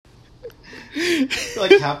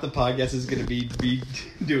Like half the podcast is gonna be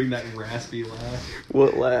doing that raspy laugh.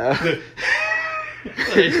 What laugh?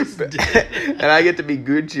 And I get to be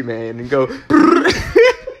Gucci Man and go.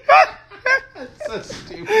 That's so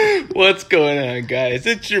stupid. What's going on, guys?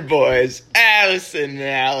 It's your boys, Alecsin and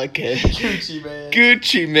Alecsin. Gucci Man.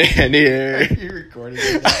 Gucci Man here. Are you recording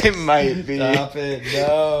this? I might be. Stop it.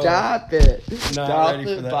 No. Stop it. Not Stop ready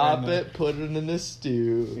for it, that bop right now. it, put it in a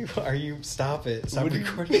stew. Are you? Stop it. Stop What do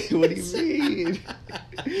recording. you mean?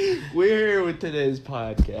 We're here with today's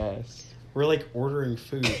podcast. We're like ordering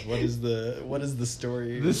food. What is the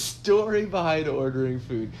story? The story behind ordering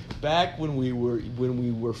food. Back when we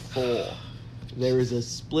were full, there was a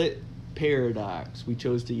split paradox. We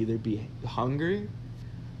chose to either be hungry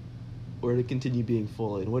or to continue being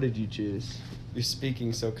full. And what did you choose? You're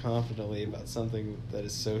speaking so confidently about something that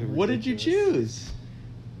is so ridiculous. What did you choose?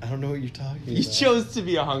 I don't know what you're talking You about. chose to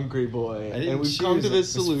be a hungry boy. I didn't and we've choose. come to It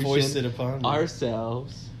this was solution foisted upon me.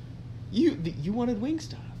 ourselves. You wanted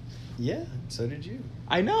Wingstop. Yeah, so did you.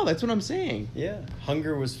 I know, that's what I'm saying. Yeah,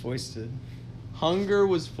 hunger was foisted. Hunger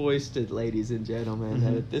was foisted, ladies and gentlemen. Mhm.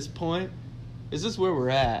 And at this point, is this where we're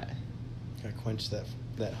at? Gotta quench that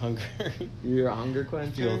hunger. You're a hunger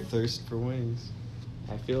quencher? Feel thirst for wings.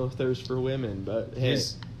 I feel a thirst for women, but hey.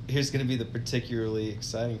 Here's gonna be the particularly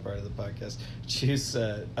exciting part of the podcast. Choose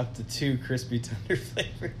up to 2 crispy tender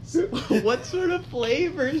flavors. What sort of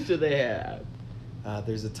flavors do they have?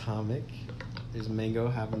 There's atomic. There's mango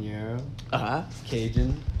habanero. Uh-huh.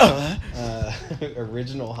 Cajun.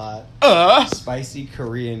 Original hot. Spicy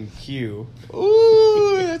Korean Q.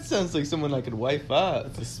 Ooh, that sounds like someone I could wipe up.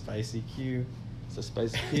 That's a spicy Q. It's a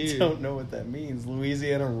spicy I Q. don't know what that means.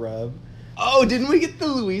 Louisiana rub. Oh, didn't we get the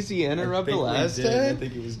Louisiana rub the think we last did. time? I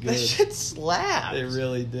think it was good. That shit slapped. It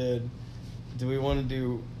really did. Do we want to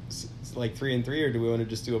do like 3 and 3, or do we want to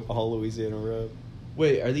just do a whole Louisiana rub?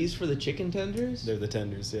 Wait, are these for the chicken tenders? They're the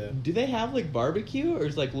tenders, yeah. Do they have like barbecue or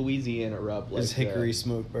is like Louisiana rub? Like There's hickory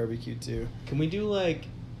smoked barbecue too. Can we do like?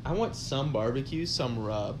 I want some barbecue, some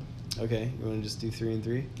rub. Okay, you want to just do 3 and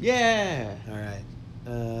 3? Yeah. All right.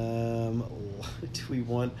 Do we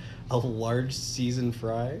want a large seasoned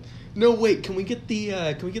fry? No, wait. Can we get the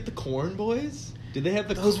corn boys? Did they have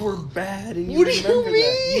the? Those were bad, and you What do you remember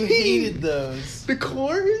that. You mean? hated those. The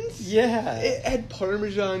corns? Yeah. It had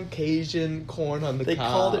Parmesan Cajun corn on the They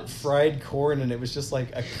cob. called it fried corn, and it was just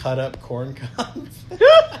like a cut up corn cob.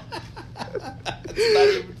 It's not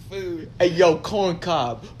even food. Hey, yo, corn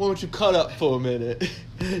cob. Why don't you cut up for a minute?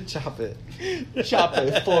 Chop it. Chop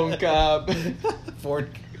it, corn cob. Ford.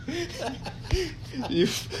 You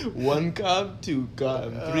 1 cob, 2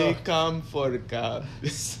 cob, 3 Oh. cob, 4 cob.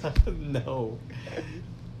 No.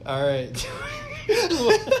 All right.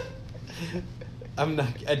 I'm not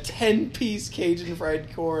a 10-piece Cajun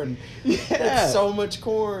fried corn. Yeah. That's so much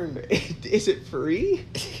corn. Is it free?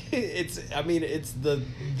 It's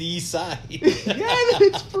the side. Yeah,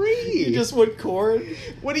 it's free. You just want corn?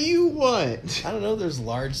 What do you want? I don't know. There's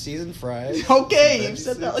large seasoned fries. Okay, you've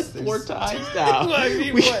said that like There's- 4 times now. I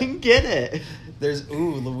mean, We what? can get it. There's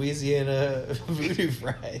Louisiana voodoo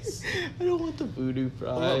fries. I don't want the voodoo What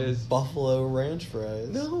about fries. Buffalo ranch fries.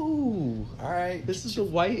 No. All right. This is the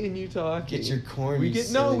white in you talking. Get your corn. We you get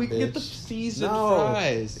silly we can get the bitch. seasoned No.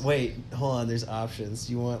 fries. Wait, hold on. There's options.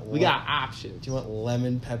 Do you want? We got options. Do you want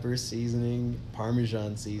lemon pepper seasoning,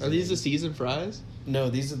 Parmesan seasoning? Are these the seasoned fries? No,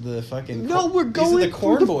 these are the fucking. No, we're these going are the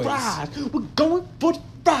corn for the boys. fries. We're going for the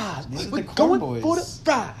fries. These are We're the corn going for the boys.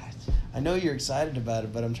 fries. I know you're excited about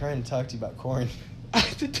it, but I'm trying to talk to you about corn. I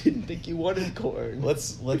didn't think you wanted corn.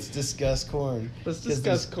 Let's discuss corn. Let's 'Cause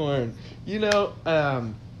discuss there's- corn.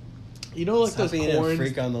 Like Stop those being corn. a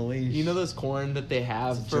freak on the leash. You know those corn that they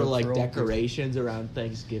have It's a for joke like for old decorations around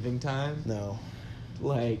Thanksgiving time? No.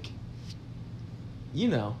 Like,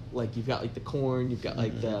 like you've got like the corn, you've got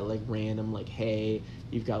like the like random like hay,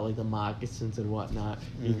 you've got like the moccasins and whatnot.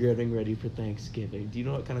 You're getting ready for Thanksgiving. Do you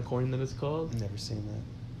know what kind of corn that is called? Never seen that.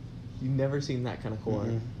 You've never seen that kind of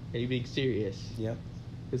corn. Mm-mm. Are you being serious? Yep.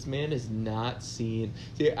 This man has not seen.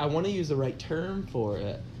 See, I want to use the right term for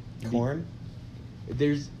it. Corn?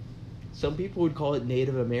 There's some people would call it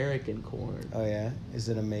Native American corn. Oh yeah. Is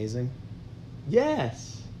it amazing?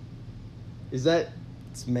 Yes. Is that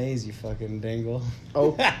It's maize, you fucking dingle.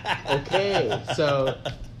 oh? Okay, so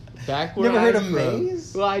back where Never heard I'm of from,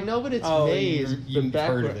 maize? well, I know, but it's Oh, maize. you've But back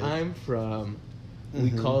heard where of it. I'm from,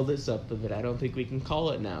 we Mhm. call this something that I don't think we can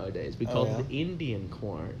call it nowadays. We Oh, call yeah? it the Indian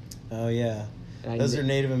corn. Oh yeah. And Those are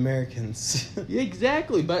Native Americans. Yeah,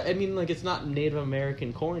 exactly, but I mean, like, it's not Native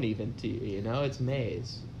American corn even to you, it's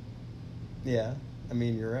maize. Yeah. I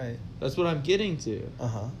mean, you're right. That's what I'm getting to.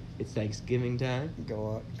 Uh-huh. It's Thanksgiving time.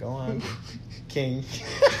 Go on. King.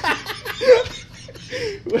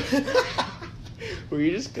 Were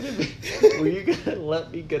you gonna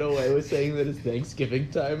let me get away with saying that it's Thanksgiving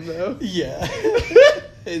time though? Yeah.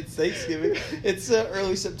 It's Thanksgiving. It's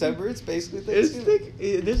early September. It's basically Thanksgiving.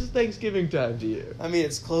 This is Thanksgiving time to you. I mean,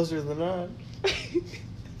 it's closer than not.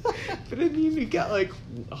 But I mean, we got like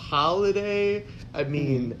a holiday. I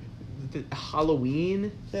mean,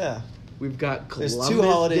 Halloween. Yeah. We've got Columbus There's 2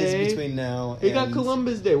 holidays Day. between now and... We got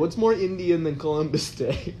Columbus Day. What's more Indian than Columbus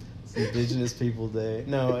Day? It's Indigenous People Day.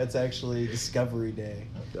 No, it's actually Discovery Day.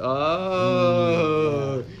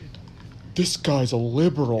 Oh. Yeah. This guy's a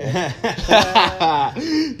liberal. Yeah,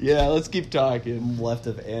 let's keep talking. I'm left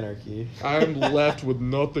of anarchy. I'm left with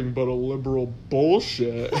nothing but a liberal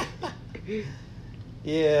bullshit.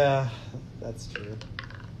 Yeah, that's true.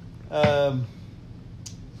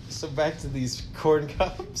 So back to these corn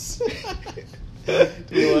cobs.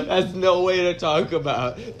 That's no way to talk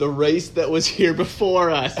about the race that was here before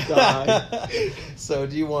us, dog. So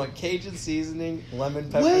do you want Cajun seasoning, lemon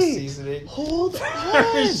pepper seasoning, Hold on.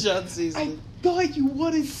 Parmesan seasoning? I thought you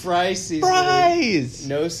wanted Fry seasoning. fries.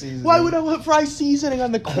 No seasoning. Why would I want fry seasoning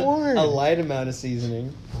on the corn? A light amount of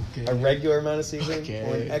seasoning. Okay. A regular amount of seasoning. Okay.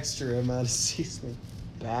 Or an extra amount of seasoning.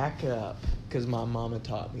 Back up, because my mama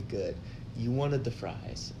taught me good. You wanted the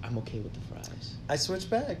fries. I'm okay with the fries. I switched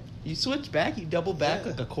back. You switch back? You double back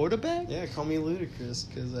Yeah. like a quarterback? Yeah, call me ludicrous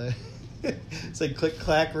because I. It's like click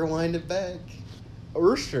clack, rewind it back.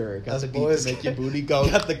 Or sure. Got Us the beat boys to make your booty go.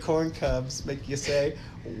 Got the corn cobs make you say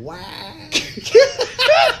whack.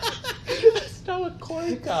 That's not what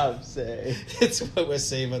corn cobs say. It's what we're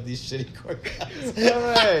saying about these shitty corn cobs.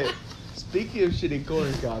 Alright. Speaking of shitty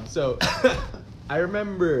corn cobs, so I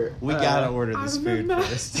remember We gotta order this I food remember.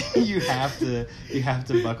 first. You have to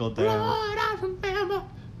buckle down. Lord, I remember.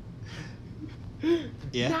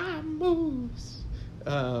 Yeah. Nine moves.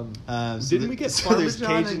 So Didn't we get so there's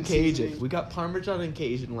Parmesan and Cajun? seasoning. We got Parmesan and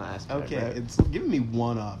Cajun last time. Okay, right? it's giving me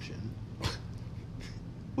one option.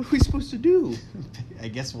 What are we supposed to do? I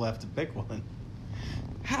guess we'll have to pick one.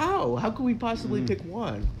 How? How could we possibly pick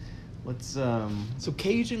one? Let's So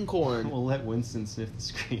Cajun corn. we'll let Winston sniff the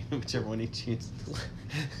screen, whichever one he chooses.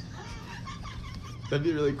 That'd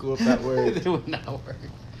be really cool if that worked. It would not work.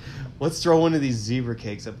 Let's throw one of these zebra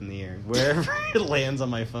cakes up in the air, wherever it lands on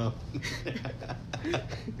my phone.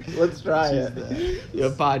 Let's try Choose it. that. Your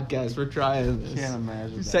podcast. We're trying this. Can't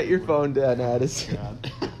imagine. Set that your would phone work. down, Addison.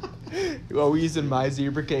 God. Are we using my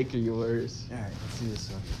zebra cake or yours? All right, let's do this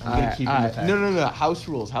one. I'm gonna keep it in the Alright. pack. No. House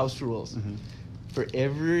rules. House rules. Mhm. For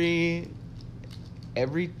every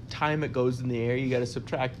time it goes in the air, you got to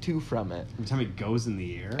subtract 2 from it. Every time it goes in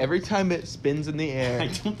the air. Every time it spins in the air. I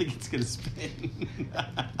don't think it's gonna spin.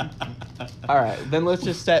 All right, then let's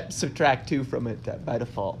just subtract 2 from it by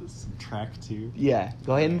default. Subtract 2. Yeah,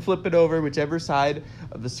 go ahead and flip it over, whichever side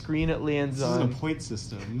of the screen it lands This on. isn't a point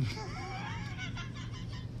system.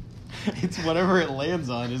 It's whatever it lands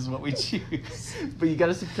on is what we choose. But you got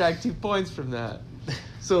to subtract 2 points from that.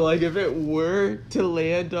 So, like, if it were to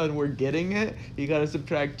land on we're getting it, you got to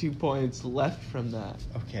subtract 2 points left from that.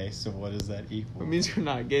 Okay, so what does that equal? It means we're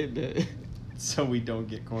not getting it. So we don't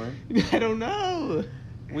get corn? I don't know.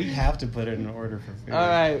 We have to put it in order for food. All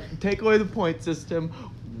right, take away the point system.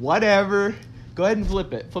 Whatever. Go ahead and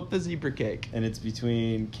flip it. Flip the zebra cake. And it's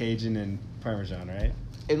between Cajun and Parmesan, right?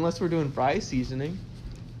 Unless we're doing fry seasoning.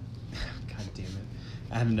 God damn it.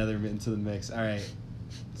 Add another into the mix. All right.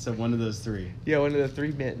 So one of those 3. Yeah, one of the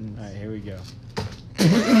 3 mittens. All right, here we go.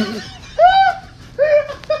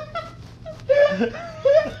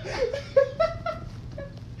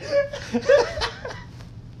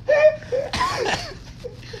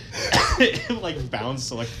 It like bounced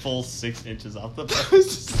to like full 6 inches off the That was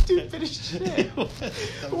the stupidest shit.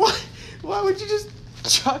 Why would you just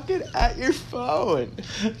chuck it at your phone?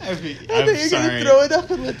 I mean, I I'm think you're sorry. gonna throw it up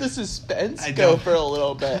and let the suspense I go don't- for a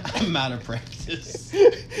little bit. I'm out of practice.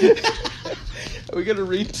 Are we gonna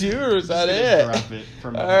redo or is that Just it? gonna drop it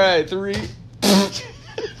from All behind. right, 3.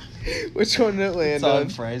 Which one did it land It's on? on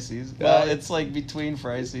fry season. Yeah. Well, it's like between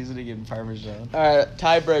fry seasoning and Parmesan. All right,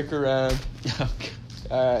 tiebreaker round. Okay.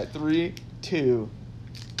 All right, 3, 2.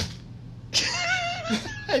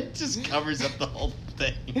 It just covers up the whole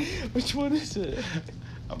thing. Which one is it?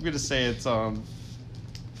 I'm gonna say it's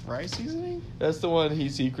fry seasoning. That's the one he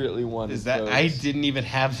secretly wanted. Is that folks. I didn't even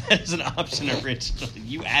have that as an option originally.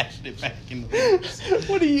 You added it back in the mix.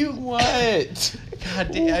 What do you want?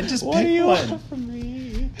 God damn! I just What do picked you one. want from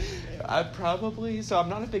me? I probably. So I'm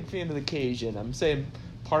not a big fan of the Cajun. I'm saying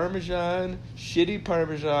Parmesan, shitty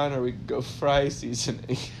Parmesan, or we could go fry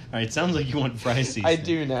seasoning. right, it sounds like you want fry seasoning. I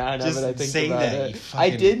do now Just that I think say about that, it. you I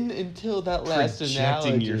fucking didn't until that last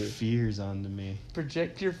projecting analogy. your fears onto me.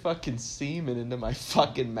 Project your fucking semen into my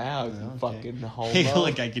fucking mouth, you fucking homo.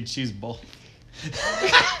 Look, I could choose both. You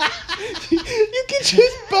can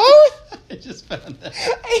choose both? I just found that.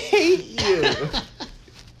 I hate you.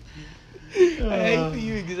 I hate that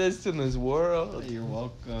you exist in this world. You're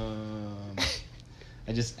welcome.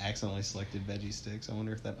 I just accidentally selected veggie sticks. I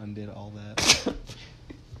wonder if that undid all that.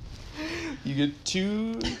 You get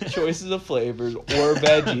 2 choices of flavors or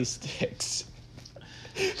veggie sticks.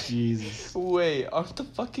 Jesus. Wait, aren't the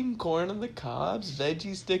fucking corn on the cobs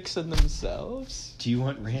veggie sticks in themselves? Do you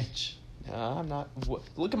want ranch? Nah, I'm not.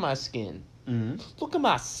 Look at my skin. Mm-hmm. Look at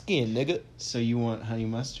my skin, nigga. So you want honey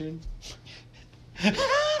mustard?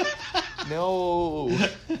 No.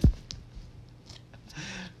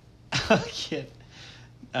 Okay.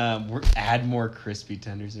 Add more crispy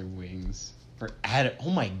tenders or wings. Or add,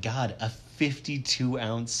 oh my god, a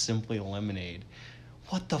 52-ounce Simply lemonade.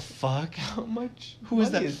 What the fuck? How much? Who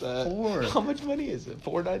is money that for? How much money is it?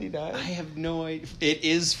 $4.99. I have no idea. It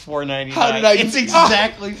is $4.99. How did I? It's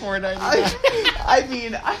exactly $4.99. I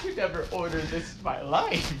mean, I've never ordered this in my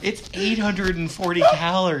life. It's 840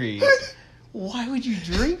 calories. Why would you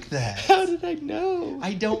drink that? How did I know?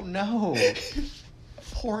 I don't know.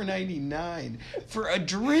 $4.99 for a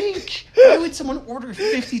drink. Why would someone order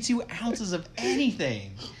 52 ounces of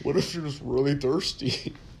anything? What if you're just really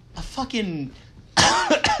thirsty? A fucking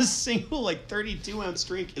a single 32-ounce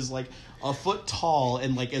drink is like a foot tall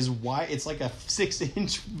and as wide. It's like a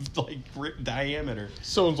 6-inch diameter.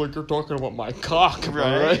 Sounds like you're talking about my cock,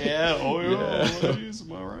 Right? Yeah. Oh Yeah. ladies,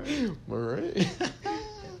 am I right? Am I right?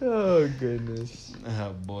 Oh goodness.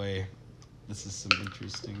 Oh boy, this is some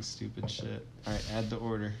interesting stupid shit. All right, add the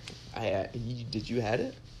order. Did you had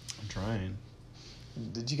it? I'm trying.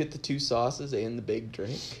 Did you get the 2 sauces and the big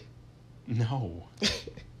drink? No.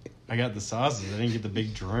 I got the sauces. I didn't get the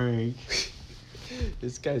big drink.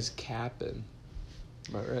 This guy's capping.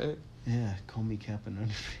 Am I right? Yeah, call me Captain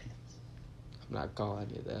Underpants. I'm not calling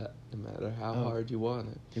you that, no matter how hard you want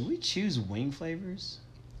it. Did we choose wing flavors?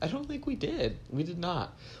 I don't think we did. We did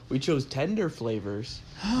not. We chose tender flavors.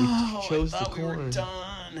 We chose the corn. We were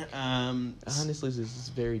done. Honestly, this is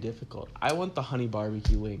very difficult. I want the honey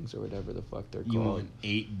barbecue wings or whatever the fuck they're called. You want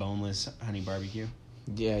 8 boneless honey barbecue?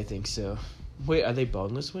 Yeah, I think so. Wait, are they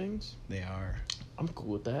boneless wings? They are. I'm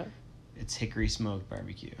cool with that. It's hickory smoked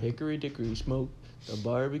barbecue. Hickory dickory smoke. The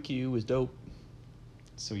barbecue is dope.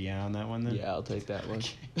 So yeah, on that one then? Yeah, I'll take that one.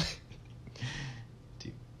 Okay.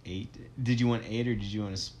 8. Did you want 8 or did you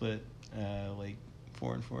want to split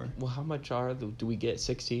 4 and 4? Well, how much do we get?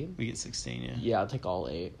 16? We get 16, yeah. Yeah, I'll take all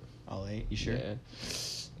 8. All 8? You sure? Yeah.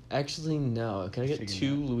 Actually, no. Can I get 2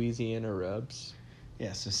 Figured out. Louisiana rubs?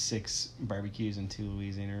 Yeah, so 6 barbecues and 2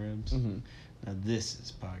 Louisiana ribs. Mm-hmm. Now this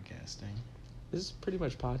is podcasting. This is pretty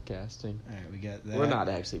much podcasting. All right, we got that. We're not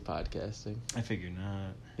actually podcasting. I figured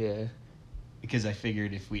not. Yeah. Because I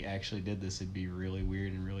figured if we actually did this, it'd be really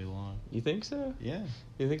weird and really long. You think so? Yeah.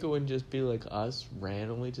 You think it wouldn't just be like us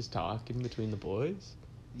randomly just talking between the boys?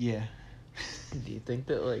 Yeah. Do you think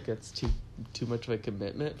that that's too much of a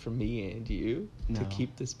commitment from me and you to No.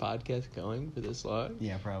 keep this podcast going for this long?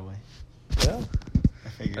 Yeah, probably. Yeah. I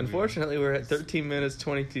figured. Unfortunately, we're at 13 minutes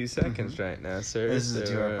 22 seconds right now, sir. This is a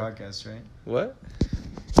So, 2-hour podcast, right? What?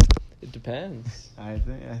 It depends. I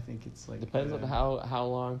think it's Depends on how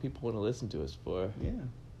long people want to listen to us for. Yeah.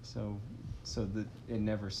 So that it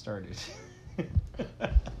never started.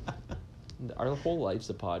 Our whole life's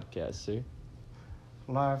a podcast, sir.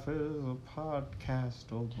 Life is a podcast,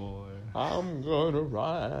 oh boy. I'm gonna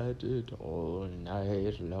ride it all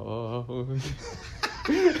night long.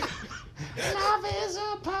 Life is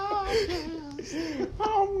a podcast.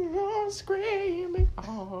 I'm gonna screaming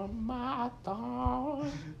on my thoughts.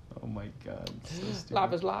 Oh my god. So stupid.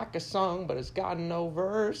 Life is like a song, but it's got no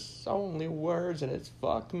verse, only words, and it's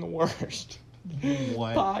fucking the worst.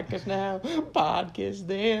 What? Podcast now, podcast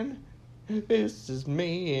then. This is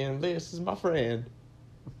me and this is my friend.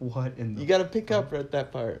 What in the... You gotta pick up at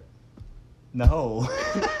that part. No.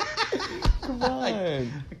 Come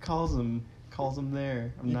on. It calls him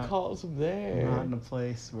there. He calls him there. I'm not in a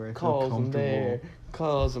place where I feel Calls him comfortable. there.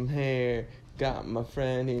 Calls him here. Got my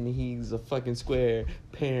friend and he's a fucking square.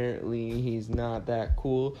 Apparently he's not that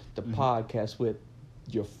cool. The podcast with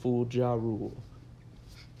your fool Ja Rule.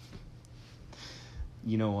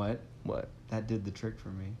 You know what? What? That did the trick for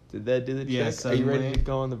me. Did that do the Yeah, trick? Are you ready suddenly- to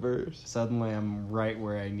go on the verse? Suddenly I'm right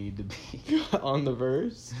where I need to be. On the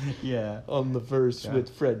verse? Yeah. On the verse Yeah. with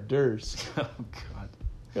Fred Durst. Oh god.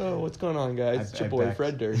 Oh, what's going on, guys? It's your boy backed-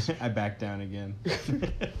 Fred Durst. I backed down again.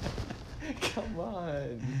 Come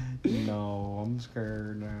on. No, I'm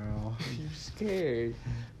scared now. You're scared.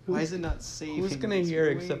 Why is it not safe? Who's gonna hear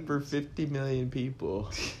it except for 50 million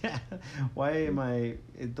people? Why am I?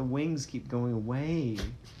 The wings keep going away.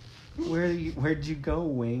 Where'd you go,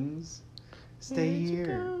 wings? Stay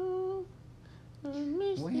here.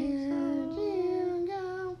 Where'd you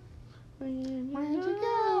go? Where'd you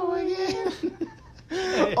go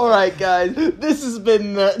again? All right, guys. This has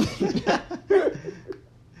been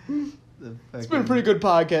it's been a pretty good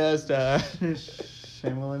podcast.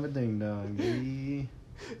 Shamalama ding dong, baby.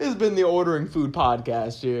 This has been the Ordering Food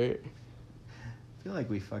podcast here. I feel like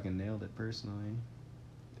we fucking nailed it personally.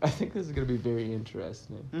 I think this is going to be very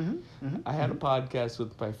interesting. I had a podcast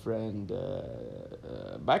with my friend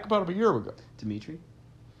back about a year ago. Dimitri?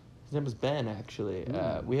 His name was Ben, actually.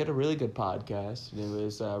 We had a really good podcast. It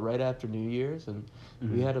was right after New Year's, and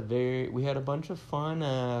we had a bunch of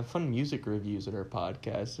fun music reviews at our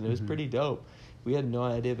podcast, and it was pretty dope. We had no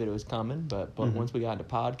idea that it was coming, but once we got into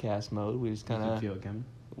podcast mode, we just kind of feel it coming.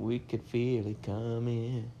 We could feel it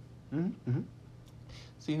coming.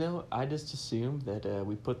 So I just assumed that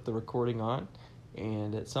we put the recording on,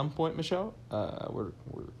 and at some point, Michelle, we're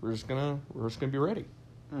just gonna be ready.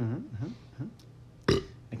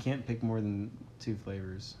 I can't pick more than 2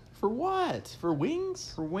 flavors. For what? For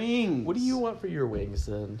wings? For wings. What do you want for your wings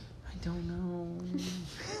then? I don't know.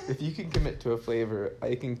 If you can commit to a flavor,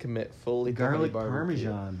 I can commit fully. Garlic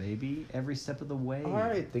Parmesan, baby. Every step of the way. All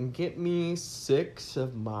right, then get me 6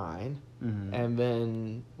 of mine, and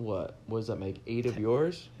then what does that make? 8 of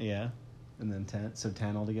yours? Yeah, and then 10. So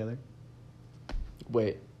 10 altogether.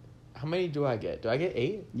 Wait, how many do I get? Do I get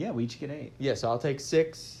 8? Yeah, we each get 8. Yeah, so I'll take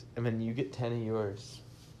 6, and then you get 10 of yours.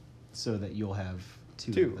 So that you'll have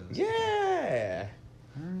 2 of those. Yeah.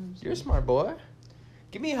 You're a smart boy.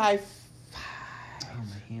 Give me a high five. Oh,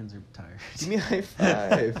 my hands are tired. Give me a high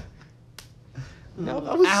five. No,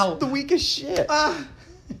 that was the weakest shit.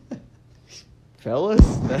 Fellas,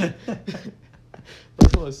 that's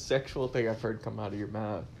the most sexual thing I've heard come out of your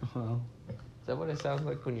mouth. Well, Is that what it sounds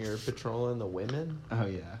like when you're patrolling the women? oh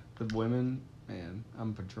yeah, the women, man,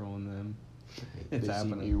 I'm patrolling them. It's they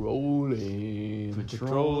happening. See me rolling,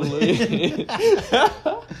 Patrolling.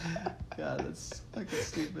 God, that's fucking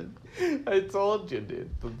stupid. I told you, dude.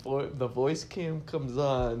 The voice cam comes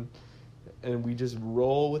on, and we just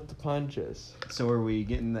roll with the punches. So are we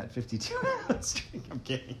getting that 52 ounce drink? I'm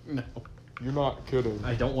kidding. No. You're not kidding.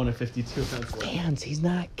 I don't want a 52 ounce. Fans, he's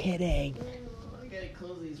not kidding. I gotta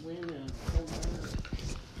close these windows.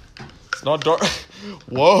 It's not dark.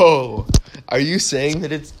 Whoa. Are you saying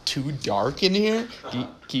that it's too dark in here? Can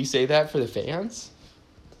you say that for the fans?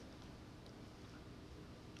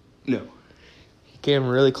 No. He came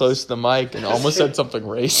really close to the mic and almost said something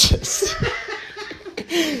racist.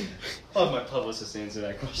 I'll have my publicist answer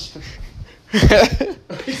that question.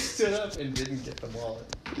 I stood up and didn't get the wallet.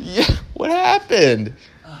 Yeah, what happened?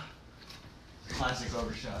 Classic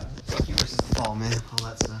overshot. Q versus the ball, man. All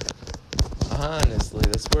that stuff. Honestly,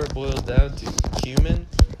 that's where it boils down to. Human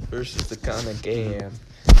versus the kind of game.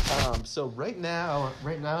 So right now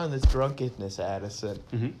in this drunkenness, Addison,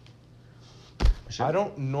 Sure. I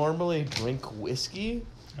don't normally drink whiskey,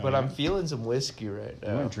 but I'm feeling some whiskey right now.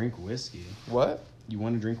 You want to drink whiskey? What? You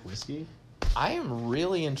want to drink whiskey? I am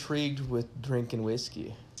really intrigued with drinking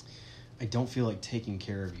whiskey. I don't feel like taking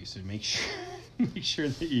care of you, so make sure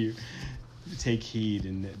that you take heed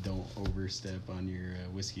and don't overstep on your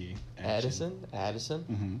whiskey action.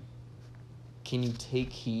 Addison, can you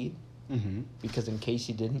take heed? Because in case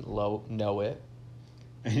you didn't know it.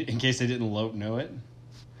 In case I didn't know it?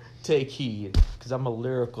 Take heed, because I'm a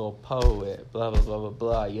lyrical poet, blah, blah, blah, blah,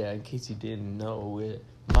 blah. Yeah, in case you didn't know it.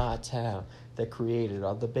 My town that created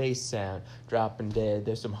all the bass sound. Dropping dead,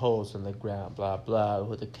 there's some holes in the ground, blah, blah,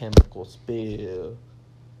 with a chemical spill.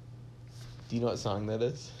 Do you know what song that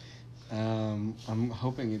is? I'm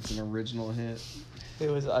hoping it's an original hit.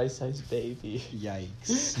 It was Ice Ice Baby.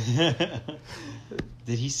 Yikes.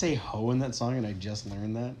 Did he say ho in that song and I just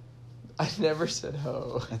learned that? I never said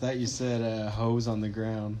ho. I thought you said hose on the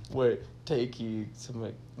ground. Wait, take heed.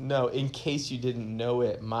 No, in case you didn't know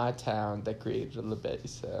it, my town that created the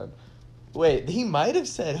bass sound. Wait, he might have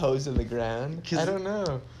said hose in the ground. I don't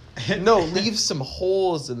know. No, leave some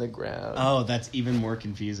holes in the ground. Oh, that's even more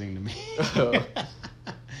confusing to me. Oh.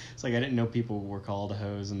 It's like I didn't know people were called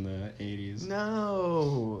hoes in the 80s.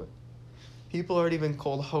 No. People aren't even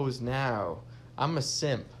called hoes now. I'm a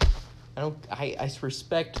simp. I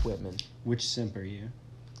respect women. Which simp are you?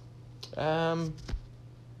 The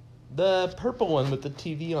purple one with the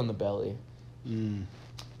TV on the belly. You're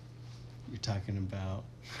talking about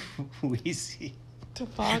Weezy.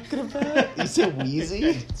 talking about? You said I Wheezy?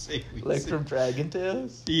 didn't say Wheezy. Like from Dragon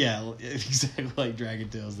Tales? Yeah, exactly like Dragon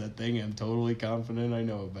Tales. That thing I'm totally confident I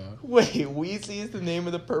know about. Wait, Wheezy is the name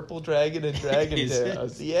of the purple dragon in Dragon Is it?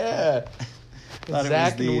 Tales. Yeah. Thought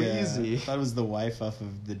Zach it was and the, Wheezy. thought it was the wife off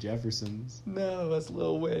of the Jeffersons. No, that's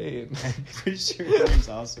Lil Wayne. I'm pretty sure her name's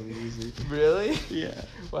also Wheezy. Really? Yeah.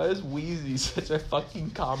 Why is Wheezy such a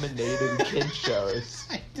fucking common name in kid shows?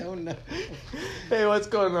 I don't know. Hey, what's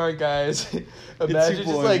going on, guys? Imagine your just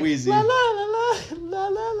boy, like Wheezy. la la la la la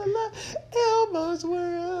la la la Elmo's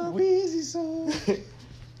world. Wheezy song.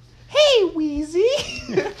 Hey, Wheezy.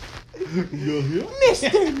 Yeah.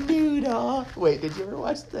 Mr. Noodle. Wait, did you ever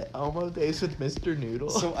watch the Elmo Days with Mr. Noodle?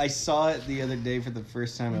 So I saw it the other day for the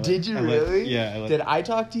first time. Did you really? Yeah. Did I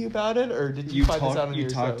talk to you about it, or did you find this out on You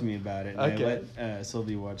yourself? talked to me about it. And Okay. I let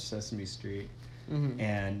Sylvie watch Sesame Street. Mhm.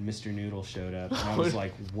 And Mr. Noodle showed up, and I was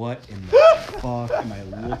like, "What in the fuck am I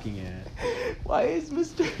looking at?" Why is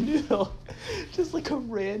Mr. Noodle just like a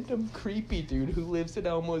random creepy dude who lives in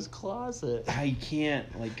Elmo's closet? I can't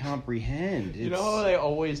comprehend. You know how they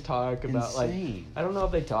always talk about insane. I don't know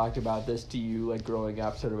if they talked about this to you like growing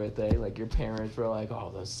up sort of a thing, like your parents were like,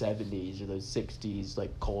 oh, those 70s or those 60s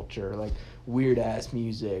like culture, like weird ass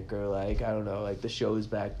music, or like I don't know, like the shows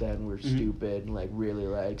back then were stupid and like really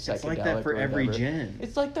like psychedelic. It's like that for or every whatever. gen.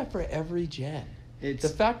 It's like that for every gen. It's The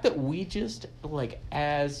fact that we just like,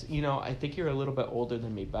 as you know, I think you're a little bit older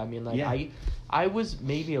than me, but I mean like Yeah. I was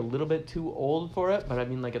maybe a little bit too old for it, but I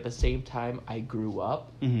mean like at the same time I grew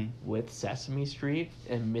up with Sesame Street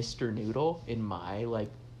and Mr. Noodle in my like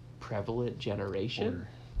prevalent generation.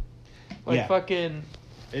 Like Yeah. fucking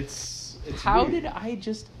It's how weird. did I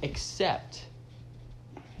just accept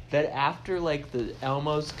that after like the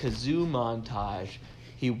Elmo's kazoo montage,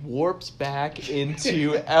 he warps back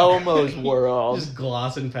into Elmo's world? Just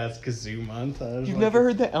glossing past kazoo montage. You've never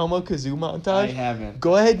heard the Elmo kazoo montage? I haven't.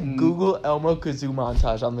 Go ahead and Google Elmo kazoo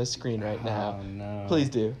montage on this screen right now. Oh no! Please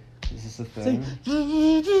do. Is this a thing?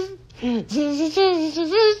 It's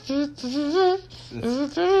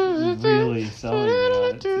really selling me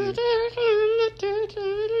on it, too.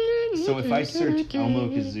 So if I search Elmo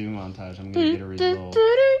kazoo montage, I'm gonna get a result.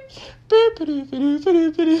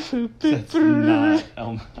 That's not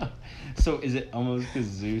Elmo. So is it Elmo's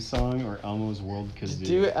kazoo song or Elmo's World Kazoo?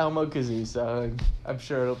 Do Elmo kazoo song. I'm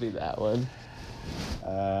sure it'll be that one.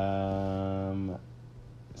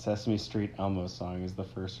 Sesame Street Elmo song is the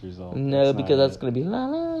first result. No, because that's going gonna be la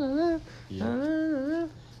la la la. Yeah. La, la, la.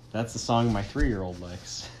 That's the song my 3-year-old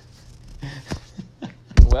likes.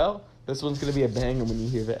 Well, this one's gonna be a banger when you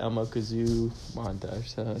hear the Elmo kazoo montage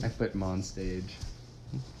song. I put Monstage.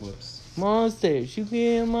 Whoops. Monsters, you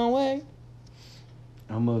be in my way.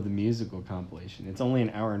 Elmo the musical compilation. It's only an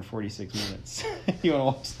hour and 46 minutes. You want to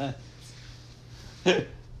watch that?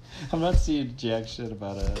 I'm not seeing jack shit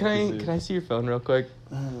about a. Can I see your phone real quick?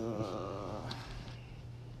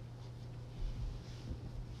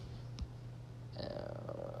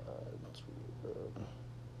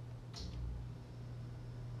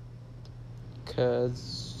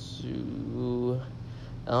 Kazoo.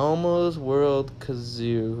 Elmo's World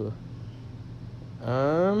Kazoo.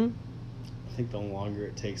 I think the longer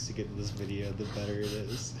it takes to get to this video, the better it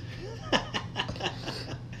is.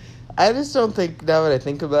 I just don't think, now that I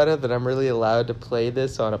think about it, that I'm really allowed to play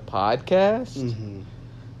this on a podcast. Mm-hmm.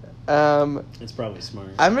 It's probably smart.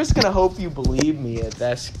 I'm just gonna hope you believe me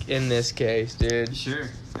in this case, dude. Sure.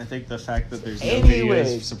 I think the fact that there's no Anyway.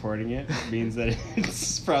 videos supporting it means that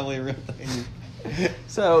it's probably a real thing.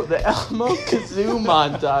 So the Elmo kazoo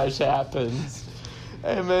montage happens,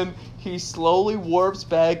 and then he slowly warps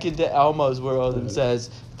back into Elmo's world and says,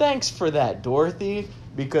 "Thanks for that, Dorothy."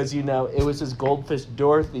 Because, you know, it was his goldfish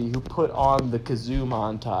Dorothy who put on the kazoo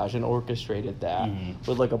montage and orchestrated that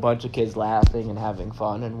with, like, a bunch of kids laughing and having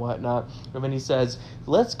fun and whatnot. And then he says,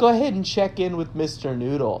 let's go ahead and check in with Mr.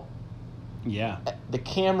 Noodle. Yeah. The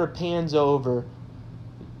camera pans over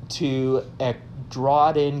to a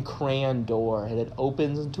drawn-in crayon door, and it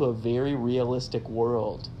opens into a very realistic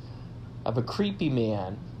world of a creepy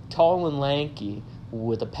man, tall and lanky,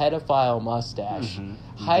 with a pedophile mustache,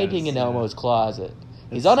 hiding in Elmo's closet.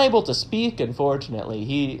 He's unable to speak, unfortunately.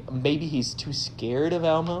 He's too scared of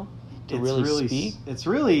Elmo to really speak. It's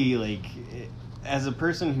really, like, as a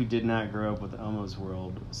person who did not grow up with Elmo's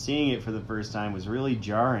World, seeing it for the first time was really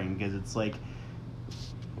jarring, because it's like,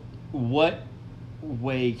 what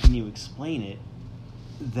way can you explain it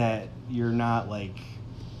that you're not, like,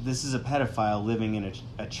 this is a pedophile living in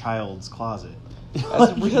a child's closet?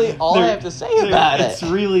 That's really all I have to say about it. It's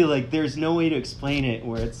really like there's no way to explain it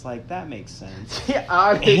where it's like that makes sense. Yeah,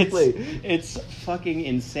 honestly. It's fucking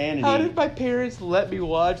insanity. How did my parents let me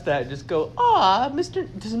watch that and just go,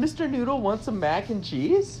 does Mr. Noodle want some mac and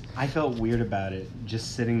cheese? I felt weird about it,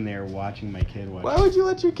 just sitting there watching my kid watch Why would you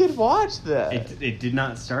let your kid watch that? It did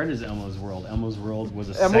not start as Elmo's World. Elmo's World was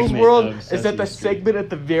a Elmo's segment World of is Sesame at the Street. segment at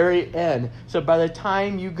the very end. So by the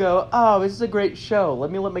time you go, oh, this is a great show.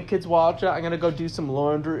 Let my kids watch it. I'm gonna go do some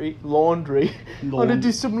laundry. I'm gonna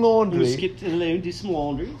do some laundry. Skip to the loo, do some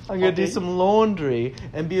laundry. I'm gonna do some laundry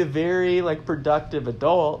and be a very productive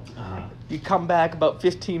adult. Uh-huh. You come back about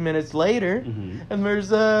 15 minutes later, Mhm. and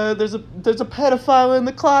there's a pedophile in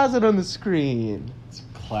the closet on the screen. It's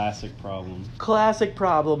a classic problem. Classic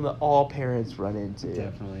problem that all parents run into.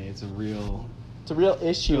 Definitely, it's a real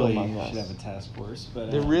issue really among us. should have a task force,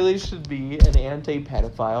 but There really should be an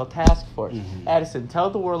anti-pedophile task force. Mhm. Addison, tell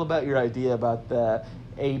the world about your idea about the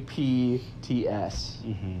APTS.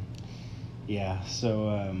 Mm-hmm. Yeah.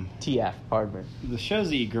 So TF, pardon me. the shows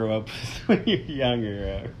that you grow up with when you're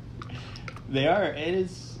younger, they are. It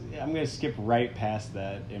is. I'm gonna skip right past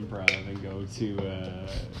that improv and go to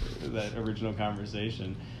that original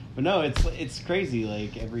conversation. But no, it's crazy.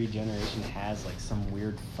 Like every generation has like some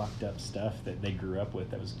weird fucked up stuff that they grew up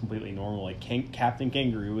with that was completely normal. Like Captain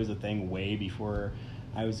Kangaroo was a thing way before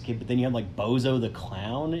I was a kid. But then you had like Bozo the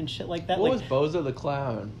Clown and shit like that. What like, was Bozo the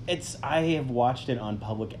Clown? I have watched it on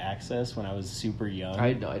public access when I was super young. I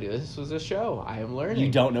had no idea this was a show. I am learning.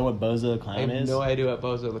 You don't know what Bozo the Clown I have is? no idea what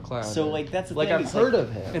Bozo the Clown is. So like that's the like thing. I've It's heard like,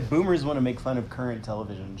 of him. If boomers want to make fun of current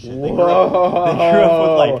television and shit, Whoa! they grew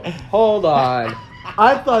up with like. Hold on.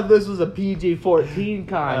 I thought this was a PG-14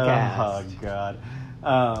 podcast. Oh god.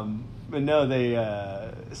 But no, they.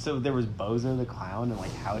 So there was Bozo the Clown and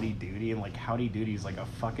like Howdy Doody, and like Howdy Doody is like a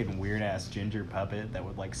fucking weird ass ginger puppet that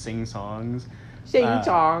would like sing songs. Sing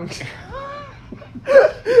songs.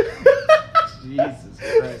 Jesus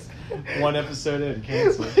Christ. One episode in,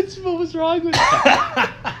 cancel. What was wrong with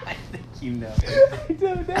that? I think you know. I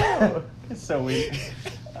don't know. So we.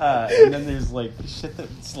 And then there's like shit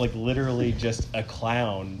that's like literally just a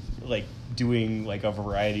clown like doing like a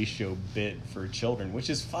variety show bit for children, which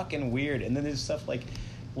is fucking weird. And then there's stuff like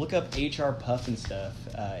look up HR Puff and stuff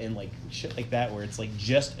and like shit like that where it's like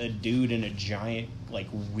just a dude in a giant like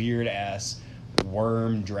weird ass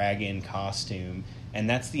worm dragon costume, and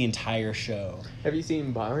that's the entire show. Have you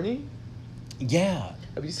seen Barney? Yeah.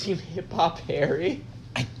 Have you seen Hip Hop Harry?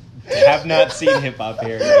 I have not seen Hip Hop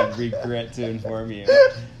Harry. I regret to inform you.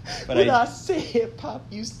 But when I say hip hop,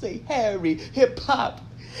 you say Harry. Hip hop.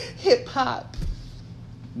 Hip hop.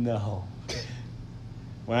 No.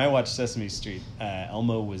 When I watched Sesame Street,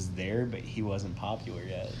 Elmo was there, but he wasn't popular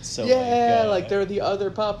yet. So yeah, like there are the other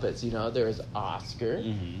puppets. You know, there's Oscar,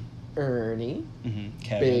 Mm-hmm. Ernie, Mm-hmm.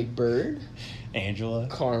 Kevin, Big Bird, Angela,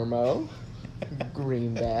 Carmo,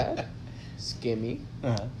 Greenback, Skimmy,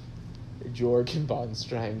 uh-huh. George and Bon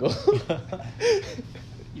Strangle.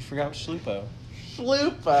 You forgot Schlupo.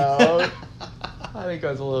 Schlupo. I think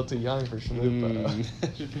I was a little too young for Schlupo.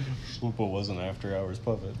 Schlupo was an after-hours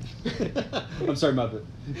puppet. I'm sorry, Muppet.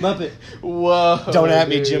 Muppet. Whoa. Don't at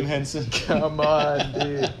me, dude. Jim Henson. Come on,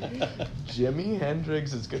 dude. Jimi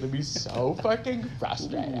Hendrix is gonna be so fucking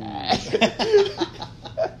frustrated.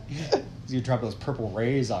 You drop those purple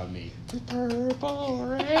rays on me. Purple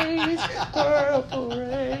rays, purple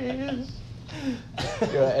rays.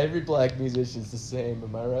 Yeah, every black musician's the same,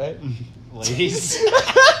 am I right? Ladies.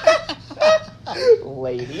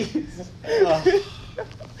 Ladies. Oh.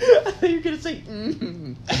 I thought you were gonna say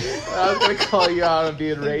I was gonna call you out on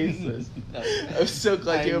being racist. I'm so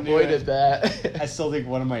glad you avoided that. I still think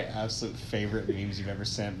one of my absolute favorite memes you've ever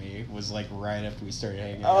sent me was like right after we started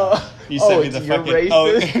hanging out. Oh, You sent me it's the you're fucking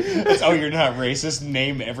racist? oh, you're not racist.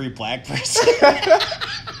 Name every black person.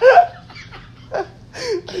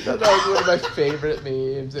 I thought that was one of my favorite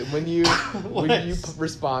memes. And when you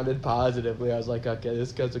responded positively, I was like, okay,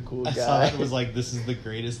 this guy's a cool I guy. saw it and was like, this is the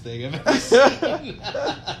greatest thing I've ever seen.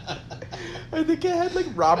 I think it had like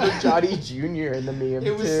Robert Johnny Jr. in the meme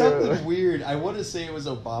It was too. something weird. I want to say it was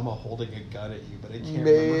Obama holding a gun at you, but I can't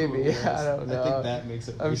remember who it Maybe, was. I don't know. I think that makes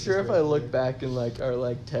it. I'm racist sure if right I look there. back in like our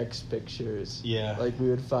like text pictures, Yeah. like we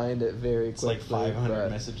would find it very It's quickly. like 500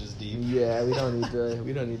 but messages deep. Yeah, we don't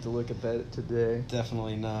need to look at that today.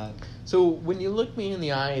 Definitely not. So when you looked me in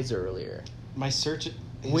the eyes earlier, My search.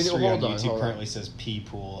 History on YouTube currently says pee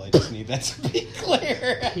pool. I just need that to be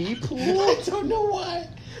clear. Pee pool? I don't know why.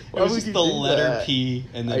 It was just the letter P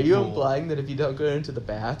and then Are you pool. implying that if you don't go into the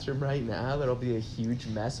bathroom right now, there'll be a huge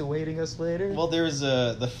mess awaiting us later? Well, there's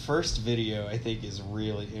the first video I think is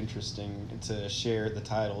really interesting to share the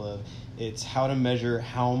title of. It's how to measure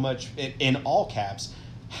how much, in all caps,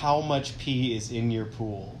 how much pee is in your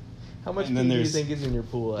pool. How much pee do you think is in your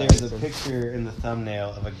pool? There's a picture in the thumbnail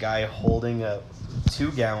of a guy holding up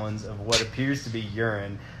 2 gallons of what appears to be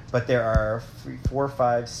urine, but there are 4,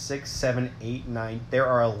 5, 6, 7, 8, 9. There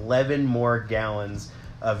are 11 more gallons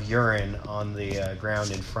of urine on the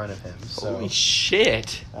ground in front of him. So, holy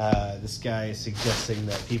shit! This guy is suggesting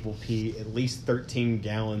that people pee at least 13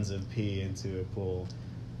 gallons of pee into a pool.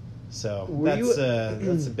 So that's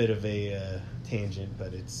a bit of a tangent,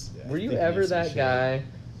 but it's. Were you ever that guy?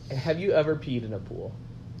 Have you ever peed in a pool?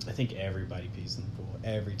 I think everybody pees in the pool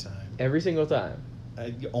every time. Every single time.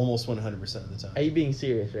 Almost 100% of the time. Are you being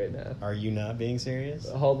serious right now? Are you not being serious?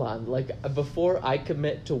 Hold on. Like, before I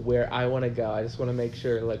commit to where I want to go, I just want to make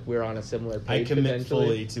sure, like, we're on a similar page. I commit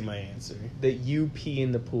fully to my answer. That you pee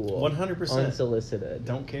in the pool. 100%. Unsolicited.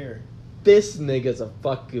 Don't care. This nigga's a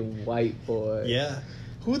fucking white boy. Yeah.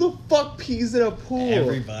 Who the fuck pees in a pool?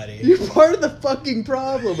 Everybody. You're part of the fucking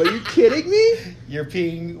problem. Are you kidding me? You're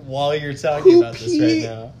peeing while you're talking about this right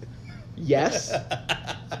now. Yes.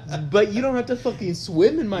 But you don't have to fucking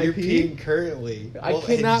swim in my You're pee. peeing currently. I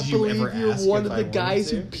cannot believe you're one of the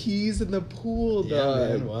guys who pees in the pool, dog.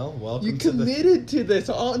 Yeah, man. Well, welcome you committed to this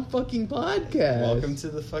on fucking podcast. Welcome to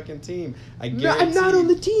the fucking team. I'm not on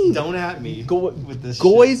the team. Don't at me with this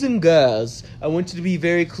Guys shit. and girls, I want you to be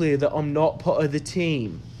very clear that I'm not part of the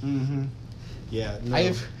team. Mm-hmm. Yeah.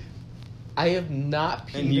 No. I have not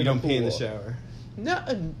peed And you in don't a pool. pee in the shower?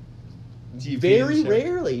 No. Do you pee in Very the shower?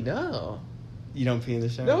 rarely, no. You don't pee in the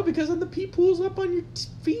shower? No, because then the pee pool's up on your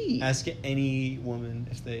feet. Ask any woman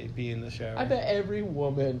if they pee in the shower. I bet every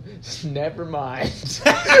woman. Never mind.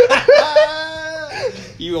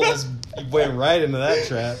 You almost went right into that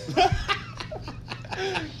trap.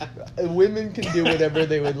 Women can do whatever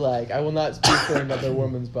they would like. I will not speak for another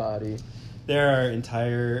woman's body.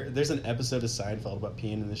 There's an episode of Seinfeld about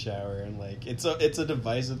peeing in the shower, and like it's a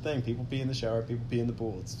divisive thing. People pee in the shower, people pee in the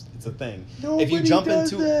pool. It's a thing. Nobody if you jump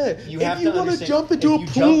does into that. you if have you to want to understand, jump into if a you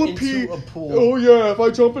pool jump and pee, into a pool, oh yeah, if I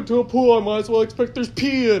jump into a pool, I might as well expect there's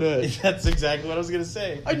pee in it. That's exactly what I was gonna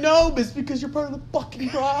say. I know, but it's because you're part of the fucking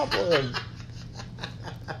problem.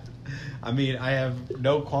 I mean, I have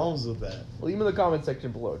no qualms with that. Leave in the comment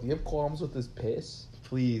section below. Do you have qualms with this piss?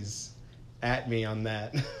 Please. At me on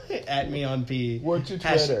that. At me on P. What's your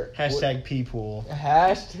Twitter? Hashtag P pool.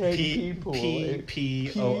 Hashtag P pool.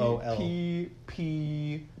 P-P-O-O-L.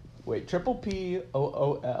 P. Wait, triple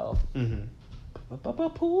P-O-O-L. Mm-hmm.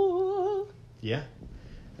 Pool. Yeah.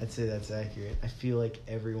 I'd say that's accurate. I feel like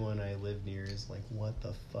everyone I live near is like, what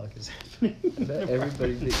the fuck is happening? I bet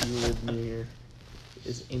everybody that you live near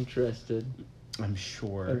is interested. I'm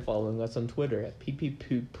sure. And following us on Twitter at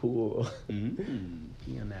PPPool.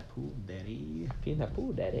 Pee on that pool, daddy. Pee in that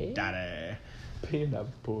pool, daddy. Daddy. Pee in that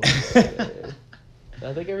pool, daddy.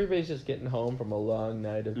 I think everybody's just getting home from a long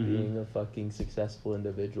night of being a fucking successful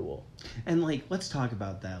individual. And like, let's talk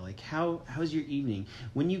about that. Like, how's your evening?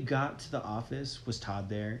 When you got to the office, was Todd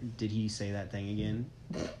there? Did he say that thing again?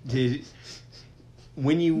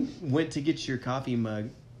 When you went to get your coffee mug,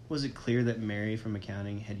 was it clear that Mary from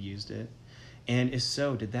accounting had used it? And if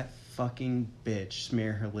so, did that fucking bitch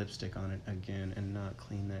smear her lipstick on it again and not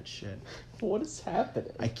clean that shit? What is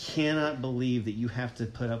happening? I cannot believe that you have to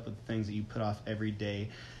put up with things that you put off every day,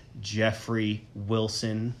 Jeffrey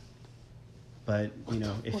Wilson. But, you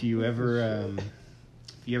know, if you ever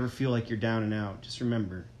feel like you're down and out, just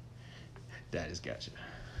remember, Daddy's got you.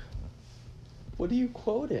 What are you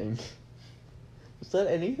quoting? Is that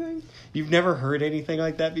anything? You've never heard anything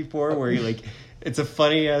like that before, where you like, it's a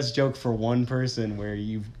funny ass joke for one person where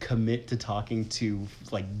you commit to talking to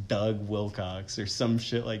like Doug Wilcox or some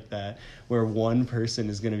shit like that, where one person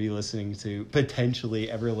is going to be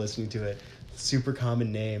potentially ever listening to a super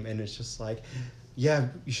common name, and it's just like, yeah,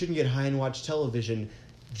 you shouldn't get high and watch television,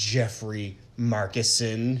 Jeffrey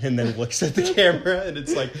Markison, and then looks at the camera, and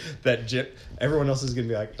it's like that. Everyone else is gonna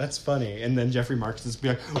be like, "That's funny," and then Jeffrey Markison's be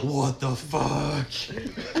like, "What the fuck?"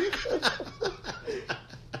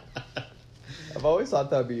 I've always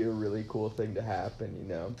thought that'd be a really cool thing to happen. You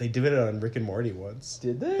know, They did it on Rick and Morty once.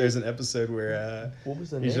 Did they? There's an episode where what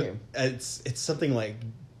was the name? it's something like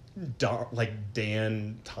like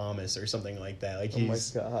Dan Thomas or something like that. Like Oh my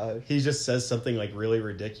gosh. he just says something like really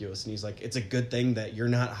ridiculous, and he's like, "It's a good thing that you're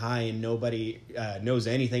not high and nobody knows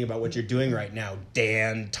anything about what you're doing right now,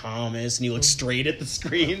 Dan Thomas." And he looks straight at the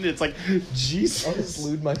screen. And it's like, Jesus, I'll just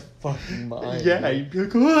lose my fucking mind. yeah, you'd be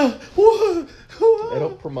like, "Whoa." I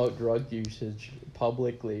don't promote drug usage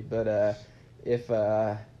publicly, but if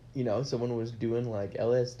someone was doing like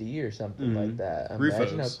LSD or something like that,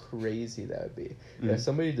 imagine how Roofos. crazy that would be. If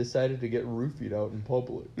somebody decided to get roofied out in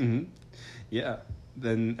public. Yeah.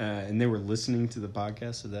 Then and they were listening to the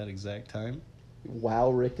podcast at that exact time.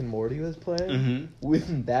 While Rick and Morty was playing?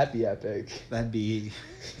 Wouldn't that be epic? That'd be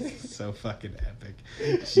so fucking epic.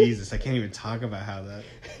 Jesus, I can't even talk about how that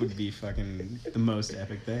would be fucking the most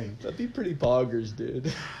epic thing. That'd be pretty poggers,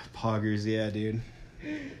 dude. Poggers, yeah, dude.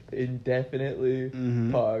 Indefinitely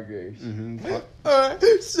poggers.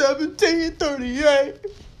 1738.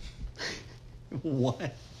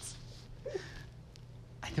 What?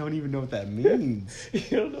 I don't even know what that means.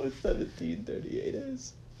 You don't know what 1738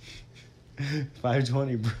 is?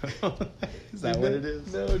 520, bro. Is that what it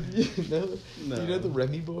is? No, do you know? No. Do you know the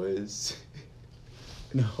Remy Boys?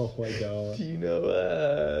 No, I don't. Do you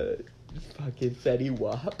know fucking Fetty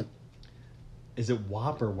Wap? Is it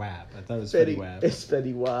WAP or WAP? I thought it was Fetty Wap. It's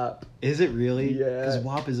Fetty Wap. Is it really? Yeah. Because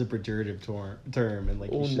WAP is a pejorative term, and like.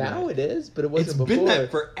 Well, now it is, but it wasn't it's before. It's been that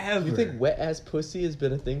forever. You think wet ass pussy has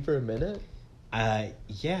been a thing for a minute?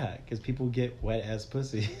 Yeah, because people get wet ass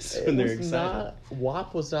pussies when they're excited.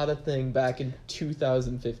 WAP was not a thing back in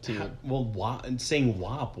 2015. Saying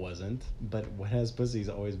WAP wasn't, but wet ass pussy's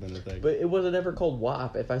always been a thing. But it wasn't ever called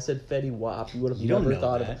WAP. If I said Fetty Wap, you would have never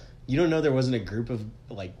thought of it. You don't know there wasn't a group of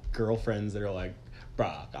like girlfriends that are like,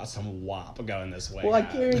 "Bruh, got some WAP going this way." Well, I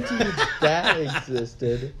guarantee you that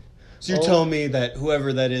existed. So you're telling me that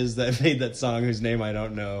whoever that is that made that song, whose name I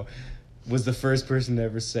don't know, was the first person to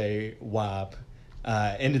ever say WAP,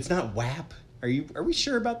 and it's not WAP. Are we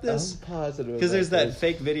sure about this? I'm positive. Because there's that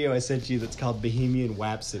fake video I sent you that's called Bohemian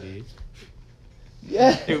Wapsody.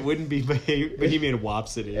 Yeah. It wouldn't be Bohemian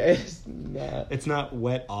Wapsody. It's not. It's not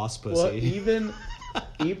wet ass pussy. Well,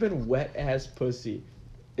 even wet ass pussy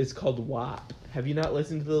is called WAP. Have you not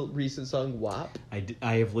listened to the recent song WAP?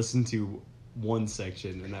 I have listened to one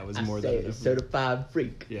section, and that was more than enough. Certified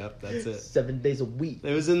freak. Yep, that's it. 7 days a week.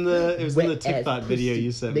 It was in the TikTok video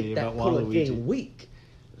you sent me about Waluigi. Week.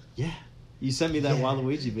 Yeah, you sent me that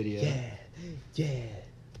Waluigi video. Yeah.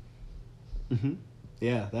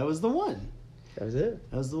 Yeah, that was the one. That was it.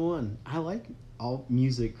 That was the one. I like all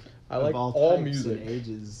music. I like all all types music and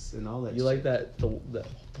ages and all that. You like that the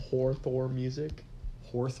Thor music?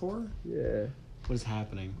 Horthor? Yeah. What is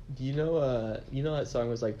happening? Do you know that song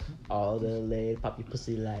was like, all the lady pop your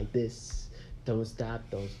pussy like this. Don't stop,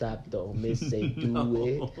 don't miss, say do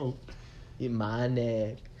it. In my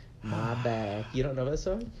neck, my back. You don't know that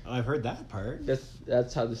song? I've heard that part.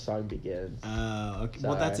 That's how the song begins. Oh, okay.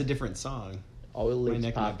 Well, that's a different song. All the ladies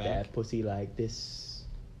neck, pop my back. that pussy like this.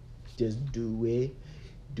 Just do it.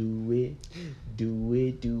 Do it. Do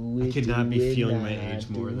it. Do it. I could not do be it feeling my now, age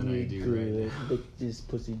more than I do right now. Lick this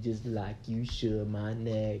pussy just like you should. My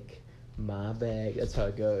neck, my back. That's how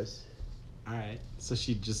it goes. Alright. So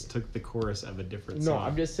she just took the chorus of a different song. No,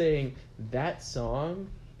 I'm just saying that song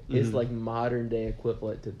is like modern day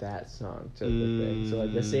equivalent to that song. So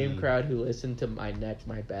like the same crowd who listened to My Neck,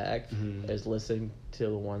 My Back is listening to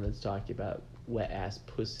the one that's talking about wet ass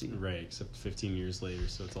pussy. Right, except 15 years later,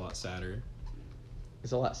 so it's a lot sadder.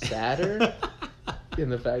 It's a lot sadder in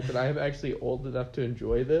the fact that I am actually old enough to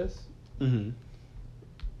enjoy this. I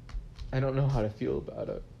don't know how to feel about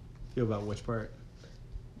it. Feel about which part?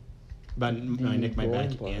 About My Neck, My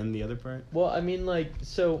Back and the other part? Well, I mean, like,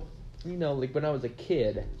 so, like when I was a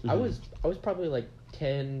kid, I was probably like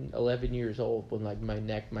 10, 11 years old when like My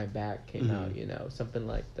Neck, My Back came out, something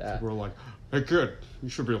like that. We're like, hey kid, you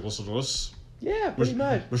should be able to listen to this. Yeah, pretty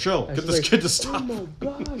much. Michelle, get this kid to stop. Oh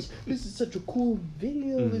my gosh, this is such a cool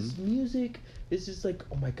video. This music is just like,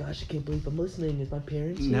 oh my gosh, I can't believe I'm listening. Is my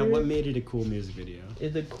parents here? Now, what made it a cool music video?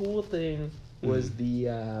 The cool thing was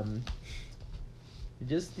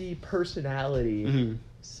just the personality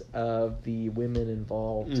of the women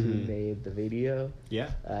involved who made the video.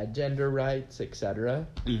 Yeah. Gender rights, etc.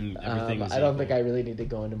 Everything I don't think I really need to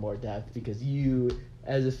go into more depth because you,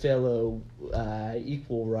 as a fellow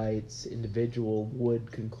equal rights individual,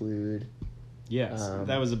 would conclude. Yes,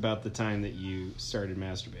 that was about the time that you started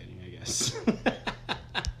masturbating, I guess.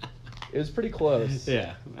 It was pretty close.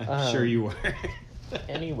 Yeah, I'm sure you were.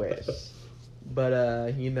 Anyways,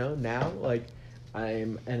 but now like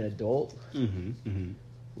I'm an adult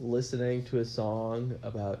listening to a song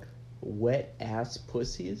about wet ass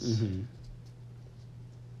pussies.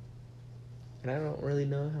 And I don't really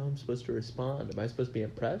know how I'm supposed to respond. Am I supposed to be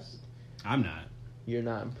impressed? I'm not. You're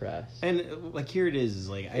not impressed. And like here it is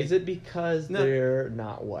like is it because they're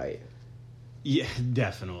not white? Yeah,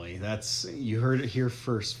 definitely. You heard it here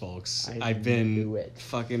first, folks. I've been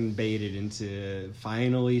fucking baited into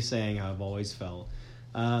finally saying how I've always felt.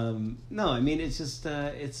 No, I mean it's just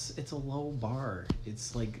it's a low bar.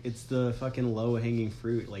 It's like it's the fucking low hanging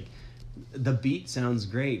fruit. Like the beat sounds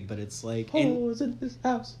great, but it's like hoes in this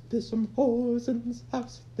house. There's some hoes in this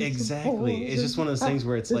house. Exactly. It's just one of those things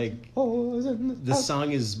where it's like the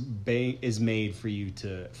song is made for you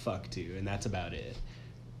to fuck to, and that's about it.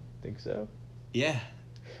 Think so? Yeah.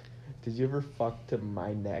 Did you ever fuck to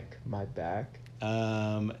My Neck, My Back?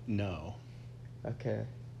 No. Okay.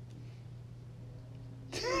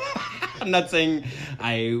 I'm not saying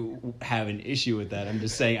I have an issue with that. I'm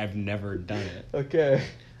just saying I've never done it. Okay.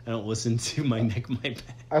 I don't listen to My Neck, My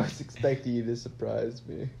Back. I was expecting you to surprise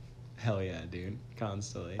me. Hell yeah, dude.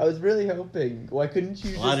 Constantly. I was really hoping. Why couldn't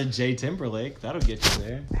you A lot of Jay Timberlake. That'll get you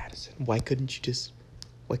there. Madison, why couldn't you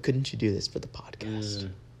do this for the podcast?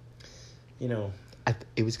 You know.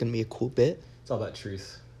 It was going to be a cool bit. It's all about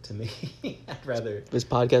truth to me. I'd rather... This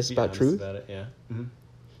podcast is about truth? About it, yeah. Mm-hmm.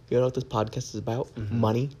 You know what this podcast is about? Mm-hmm.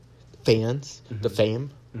 Money, fans, the fame.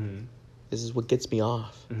 Mm-hmm. This is what gets me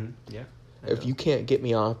off. Mm-hmm. Yeah. If you can't get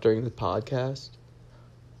me off during the podcast,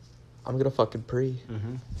 I'm going to fucking pre.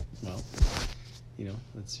 Mm-hmm. Well,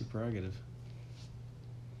 that's your prerogative.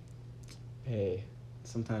 Hey.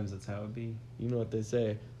 Sometimes that's how it be. You know what they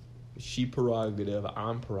say. She prerogative,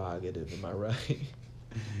 I'm prerogative. Am I right?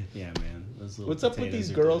 Yeah, man. What's up with these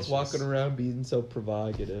girls walking around being so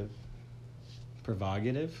prerogative?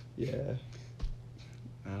 Prerogative? Yeah.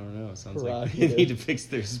 I don't know. It sounds like they need to fix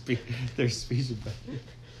their speech pattern.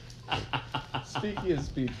 Speaking of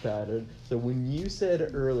speech pattern, so when you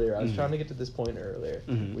said earlier, I was trying to get to this point earlier.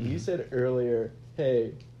 When you said earlier,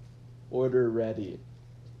 hey, order ready,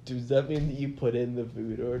 does that mean that you put in the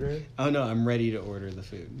food order? Oh no, I'm ready to order the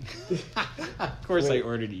food. Of course I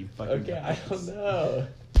ordered it, you fucking okay, I don't know.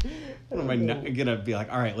 Am I not gonna be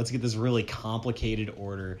like, all right, let's get this really complicated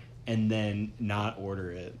order and then not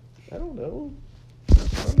order it? I don't know. I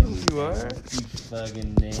don't know who you are. You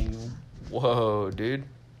fucking name. Whoa, dude.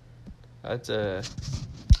 That's a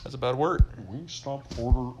bad word. We stop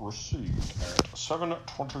order received at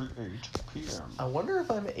 7:28 p.m. I wonder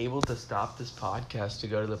if I'm able to stop this podcast to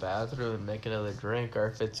go to the bathroom and make another drink, or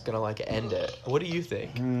if it's gonna end it. What do you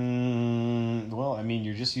think? Well, I mean,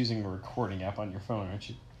 you're just using a recording app on your phone, aren't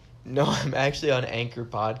you? No, I'm actually on Anchor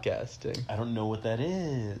Podcasting. I don't know what that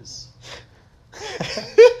is.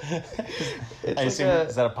 Is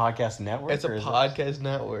that a podcast network? It's a podcast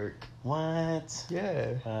network. What?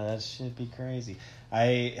 Yeah. That should be crazy.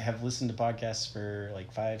 I have listened to podcasts for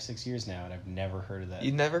 5-6 years now, and I've never heard of that.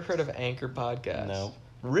 You've never heard of Anchor Podcast? Nope.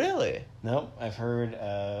 Really? Nope. I've heard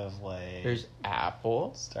of There's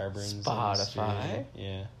Apple, Starburns, Spotify,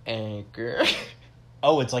 yeah, Anchor.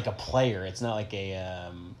 Oh, it's like a player. It's not like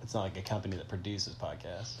a company that produces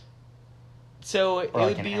podcasts. So it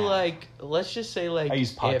would be app. Let's just say I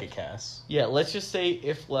use Pocket Casts. Yeah, let's just say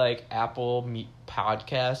if Apple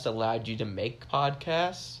Podcast allowed you to make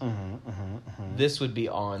podcasts, this would be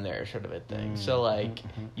on there, sort of a thing. So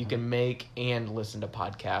you can make and listen to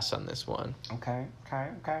podcasts on this one. Okay. I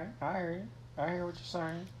hear what you're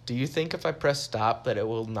saying. Do you think if I press stop that it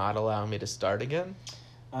will not allow me to start again?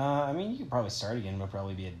 I mean, you could probably start again, but it'll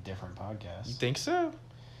probably be a different podcast. You think so?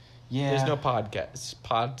 Yeah. There's no podcast.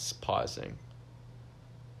 Pods pausing.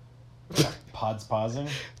 Pods pausing?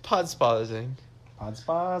 Pods pausing. Pods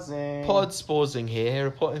pausing. Pods pausing here,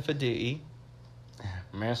 reporting for duty.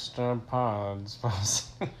 Mr. Pods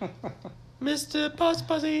pausing. Mr. Pods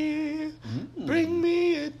pausing, bring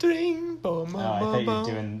me a drink. I thought you were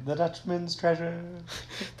doing the Dutchman's treasure.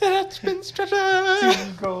 The Dutchman's treasure.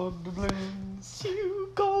 2 gold doubloons.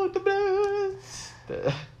 2 gold doubloons.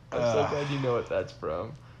 I'm so glad you know what that's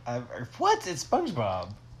from. What? It's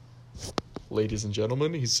SpongeBob. Ladies and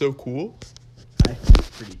gentlemen, he's so cool. I think it's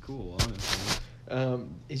pretty cool, honestly.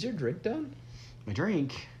 Is your drink done? My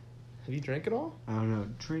drink? Have you drank it all? I don't know.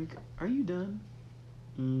 Drink. Are you done?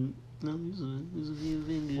 No, there's a few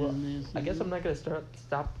fingers in there. I guess I'm not going to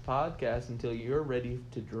stop the podcast until you're ready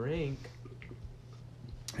to drink.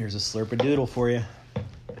 Here's a slurp-a-doodle for you.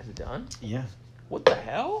 Is it done? Yeah. What the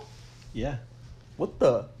hell? Yeah. What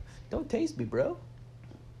the? Don't taste me, bro.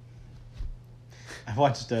 I've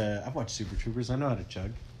watched Super Troopers. I know how to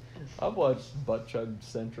chug. I've watched Butt Chug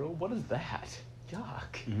Central. What is that?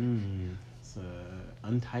 Yuck. It's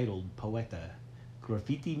Untitled Poeta.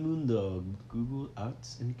 Graffiti Mundo. Google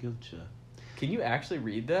Arts and Culture. Can you actually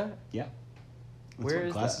read that? Yeah. That's Where what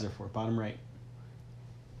is glasses that? are for. Bottom right.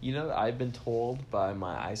 You know, I've been told by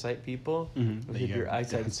my eyesight people Mm-hmm. that your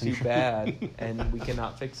eyesight's too bad and we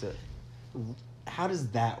cannot fix it. How does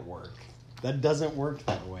that work? That doesn't work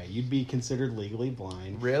that way. You'd be considered legally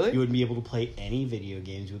blind. Really? You wouldn't be able to play any video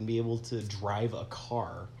games. You wouldn't be able to drive a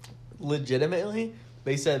car. Legitimately,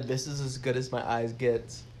 they said this is as good as my eyes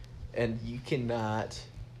gets, and you cannot,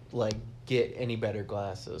 like, get any better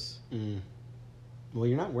glasses. Well,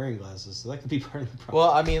 you're not wearing glasses, so that could be part of the problem.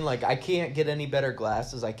 Well, I mean, like, I can't get any better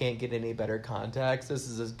glasses. I can't get any better contacts. This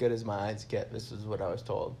is as good as my eyes get. This is what I was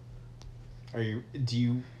told.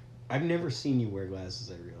 I've never seen you wear glasses,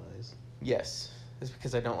 I realize. Yes. It's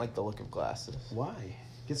because I don't like the look of glasses. Why?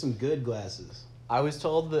 Get some good glasses. I was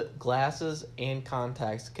told that glasses and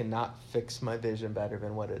contacts cannot fix my vision better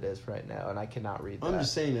than what it is right now, and I cannot read that. I'm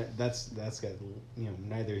just saying that's got,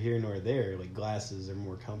 neither here nor there. Like, glasses are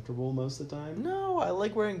more comfortable most of the time. No, I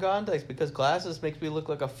like wearing contacts because glasses makes me look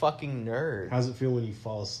like a fucking nerd. How's it feel when you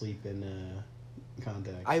fall asleep in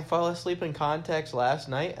contacts? I fell asleep in contacts last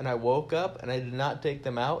night, and I woke up, and I did not take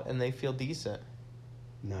them out, and they feel decent.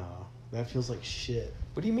 No, that feels like shit.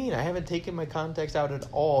 What do you mean? I haven't taken my contacts out at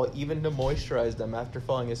all, even to moisturize them after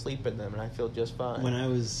falling asleep in them, and I feel just fine. When I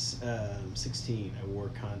was 16, I wore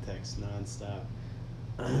contacts nonstop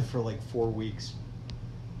for like 4 weeks.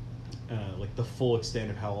 Like the full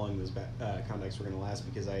extent of how long those contacts were going to last,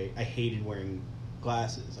 because I hated wearing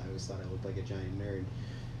glasses. I always thought I looked like a giant nerd.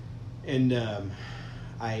 And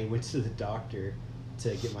I went to the doctor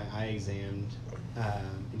to get my eye examined,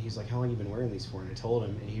 and he's like, how long have you been wearing these for? And I told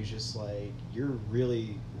him, and he was just like, you're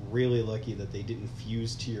really, really lucky that they didn't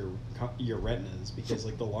fuse to your retinas, because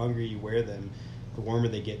like the longer you wear them, the warmer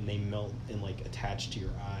they get, and they melt and like attach to your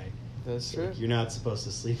eye. That's So, true. like, you're not supposed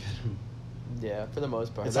to sleep in them. Yeah, for the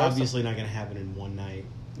most part. It's obviously not going to happen in one night.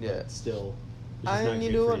 Yeah. But still, it's just I not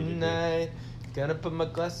need good for one you to do. night. Gonna put my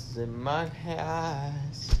glasses in my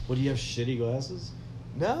eyes. What, do you have shitty glasses?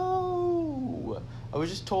 No, I was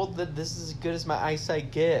just told that this is as good as my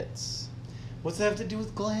eyesight gets. What's that have to do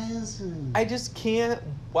with glasses? I just can't.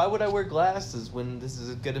 Why would I wear glasses when this is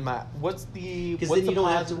as good as my? What's the? Because what's then you the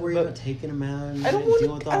don't have to positive worry about- about taking them out. And I don't deal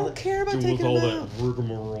want with to. all I don't care about taking all them out. that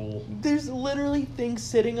rigmarole. There's literally things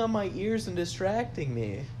sitting on my ears and distracting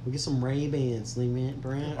me. We get some Ray-Bans,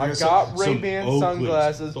 Brand. I got Ray-Ban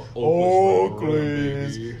sunglasses.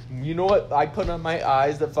 Oakleys. You know what I put on my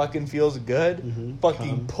eyes that fucking feels good? Mhm.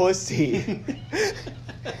 Fucking Cum. pussy.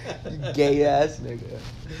 You gay ass nigga.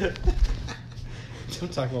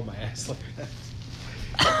 Don't talk about my ass like that.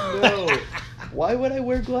 No. Why would I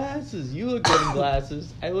wear glasses? You look good in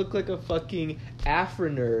glasses. I look like a fucking Afro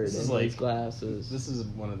nerd This is in like- these glasses. This is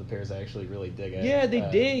one of the pairs I actually really dig. Yeah, they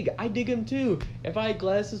dig. I dig them too. If I had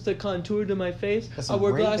glasses to contour to my face, That's I some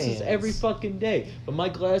wear Ray-Bans. glasses every fucking day. But my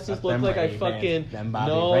glasses That's look them like I Ray-Bans. fucking Them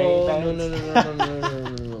Bobby no,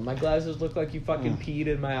 Ray-Bans. no. My glasses look like you fucking peed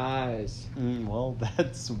in my eyes. Well,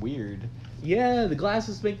 that's weird. Yeah, the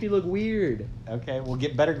glasses make me look weird. Okay, well,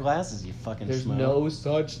 get better glasses, you fucking There's schmo. no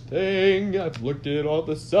such thing. I've looked at all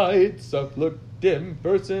the sites. I've looked in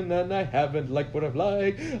person and I haven't liked what I've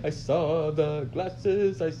liked. I saw the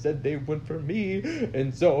glasses. I said they weren't for me.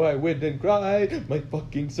 And so I went and cried my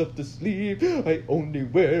fucking self to sleep. I only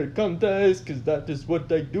wear contacts because that is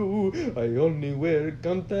what I do. I only wear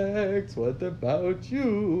contacts. What about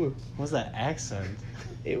you? What's that accent?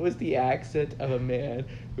 It was the accent of a man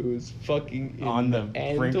who's fucking in On the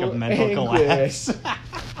brink of mental anguish.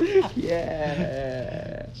 collapse.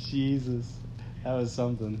 Yeah. Jesus. That was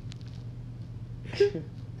something.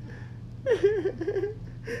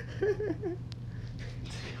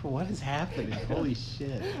 What is happening? Holy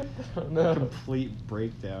shit. No. Complete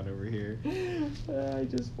breakdown over here. I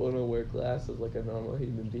just want to wear glasses like a normal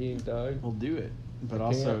human being, dog. We'll do it. But I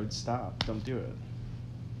also, can't. stop. Don't do it.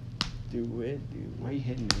 Do it. Why are you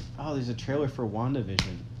hitting me? Oh, there's a trailer for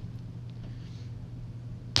WandaVision.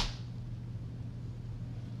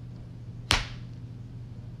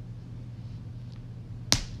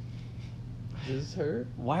 Does this hurt?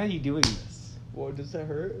 Why are you doing this? What, does that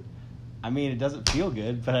hurt? I mean, it doesn't feel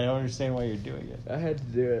good, but I don't understand why you're doing it. I had to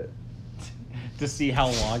do it. To see how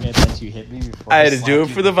long it that you hit me before I had I to do it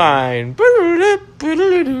slapped for you. the vine.